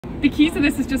The key to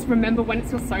this is just remember when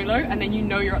it's your solo, and then you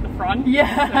know you're at the front.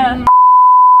 Yeah. So.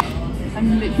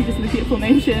 I'm literally just looking at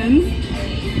formations.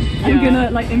 Yeah. I'm gonna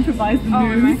like improvise the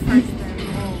moves.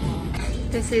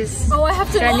 This is I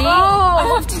have to. Jenny. I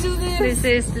have to do this. This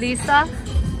is Lisa.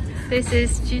 This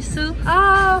is Jisoo.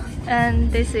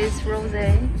 And this is Rose.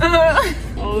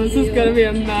 Oh, this is gonna be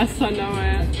a mess. I know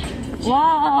it.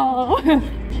 Wow.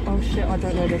 Oh shit! I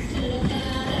don't know this.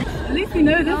 At least we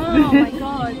know this. Oh my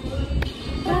god.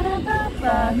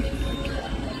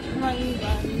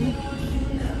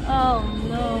 Oh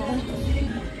no.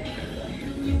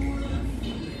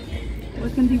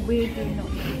 What's gonna be weird doing that?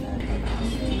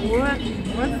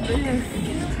 What's this?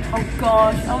 Oh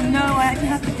gosh. Oh no, I actually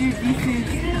have to do pieces.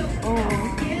 Oh.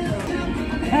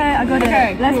 Hey, I got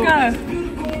it. Let's go.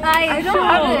 I don't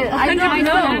have it. I don't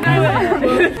know.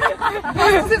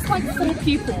 Because it's like 4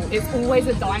 people, it's always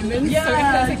a diamond. Yeah. So if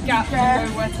there's a gap, you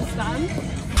know where to stand.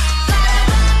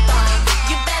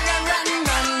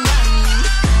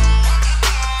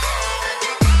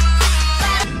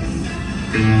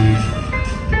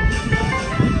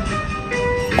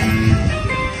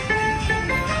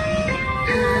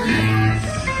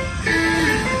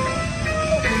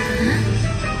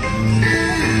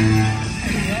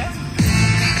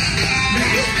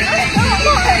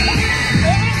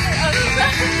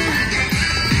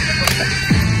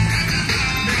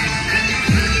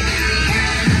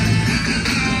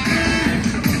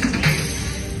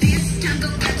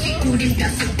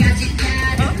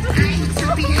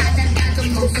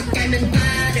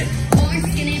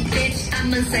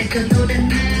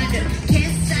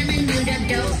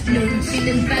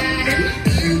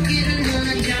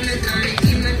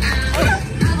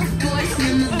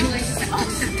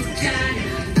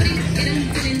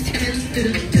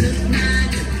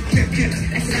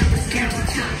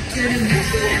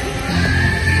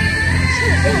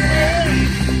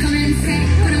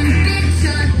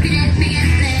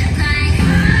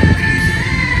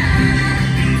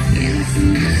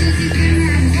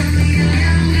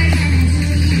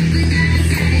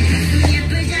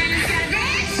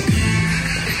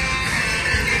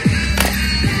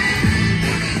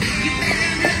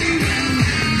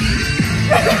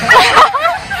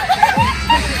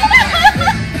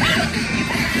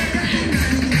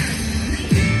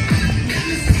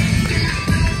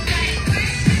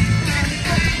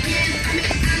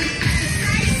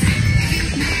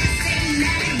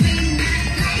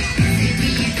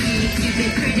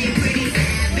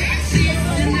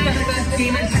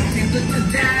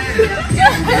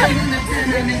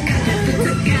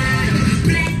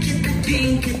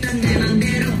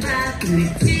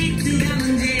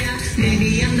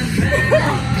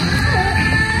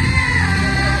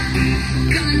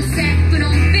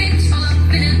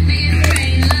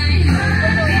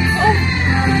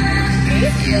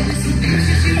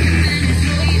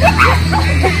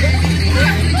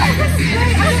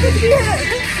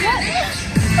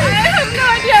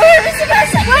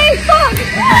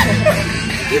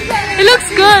 It looks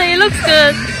good. It looks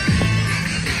good.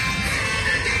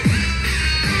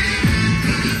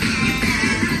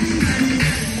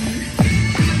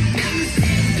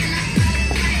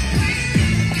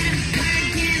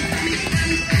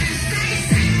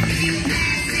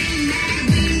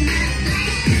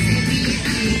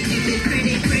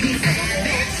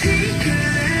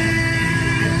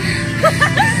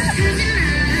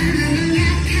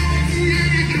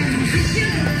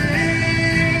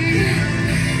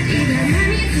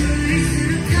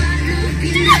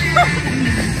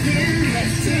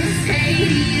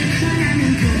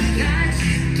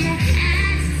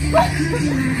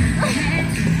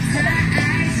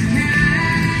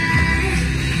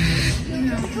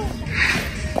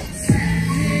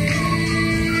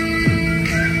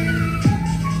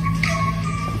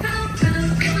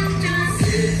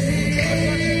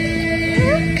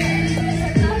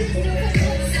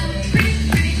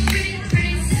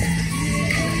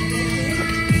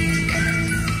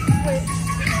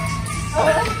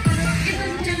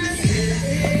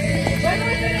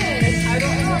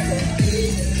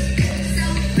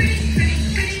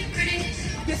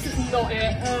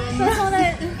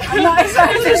 not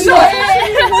excited. It's not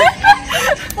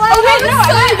Wow, that was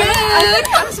so good.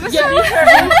 I'm supposed to be her.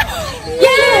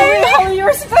 Yay! Holly, you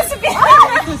were supposed to be her.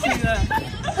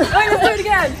 Wait, let's do it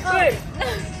again. Wait.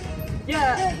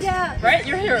 Yeah. Right?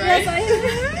 You're here, right? Yes, I am.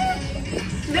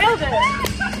 Nailed it.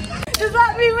 Does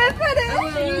that mean we're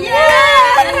finished? Yeah!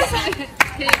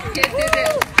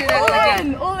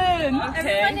 All in.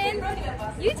 Okay. Everyone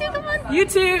in. You two, come on. You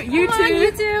two.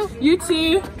 You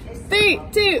two. 3,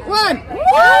 2, 1.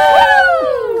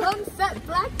 Woo! Concept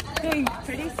Blackpink.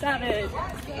 Pretty Savage.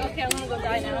 Okay, I'm gonna go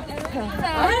die now.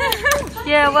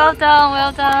 Yeah, well done,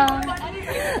 well done.